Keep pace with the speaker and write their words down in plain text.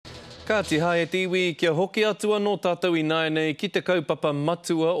Ka tiha e tiwi kia hoki atua no tatou inaianei ki te kaupapa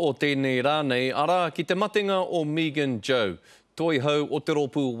matua o tēnei rānei, ara ki te matenga o Meagan Joe, toihau o te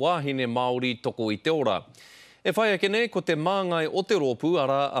Roopu Wahine Maori Toko i te ora. E whai ake nei ko te mangai o te Roopu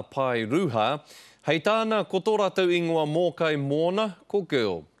ara a Pae Ruha, hei tāna ko tō ratou ingoa mokai mōna ko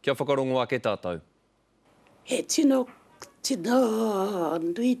girl. Kia whakarongo ake tātou. He tino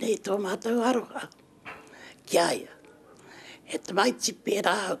nui nei tō mātou aroha. Kia ia. He te mai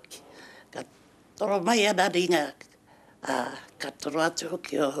tipera hoki. Ka toro mai ana ringa. Ka toro atu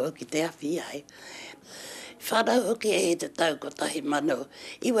hoki o hoki te awhi ai. Whanau hoki e te tau ko tahi mano.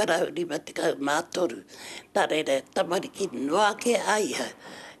 Iwa rau ni matikau mātoru. Tā reira tamariki noa ke aia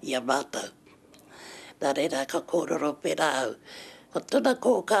ia mātou. Tā reira ka kōrero pera au. Ko tuna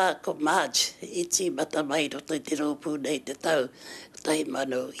kōka ko March, i tī mata mai roto i te Roopu nei te tau, ko tahi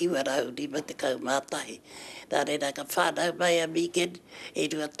mano, iwa rau ni matikau mātahi. Tā reira ka whānau mai a Meagan, e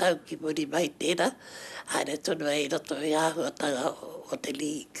rua tau ki muri mai tēnā, haere tonu e roto i āhuatanga o te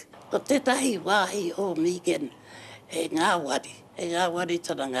league. Ko tētahi wāhi o Meagan, e ngā wari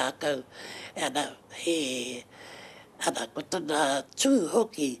tana ngā kau, ana ko tana tū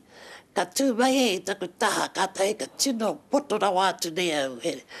hoki, ka tū mai e taku taha, ka tae ka tino potora wātu nei au.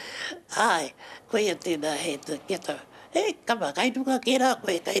 Ai, koe a tēnā he te keto. He, kama, kai nunga kērā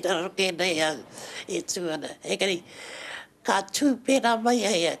koe, kai naro kēnei au. E tūana. He kari, ka tū pēnā mai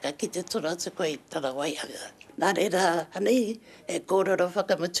ai, ka ki te tūra atu koe tana waihanga. Nā reira, hanei, e kōrero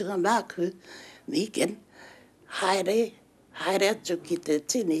whakamutunga māku, Meagan, haere atu ki te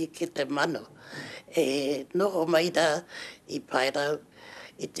tini, ki te mano. E noho mai rā i pai rau.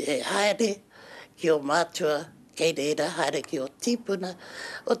 I te haere ki o matua, kei reira haere ki o tipuna,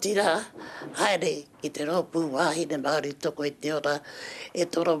 o tira haere ki te Roopu Wahine Maori Toko i te ora, e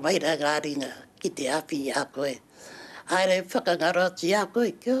toro maira ngā ringa ki te awhi i a koe. Haere whakangaro atu i a koe,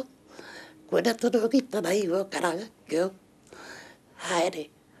 kio. Koe na tono ki tana iwa karanga, kio. Haere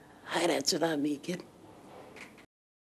atu rā Meagan.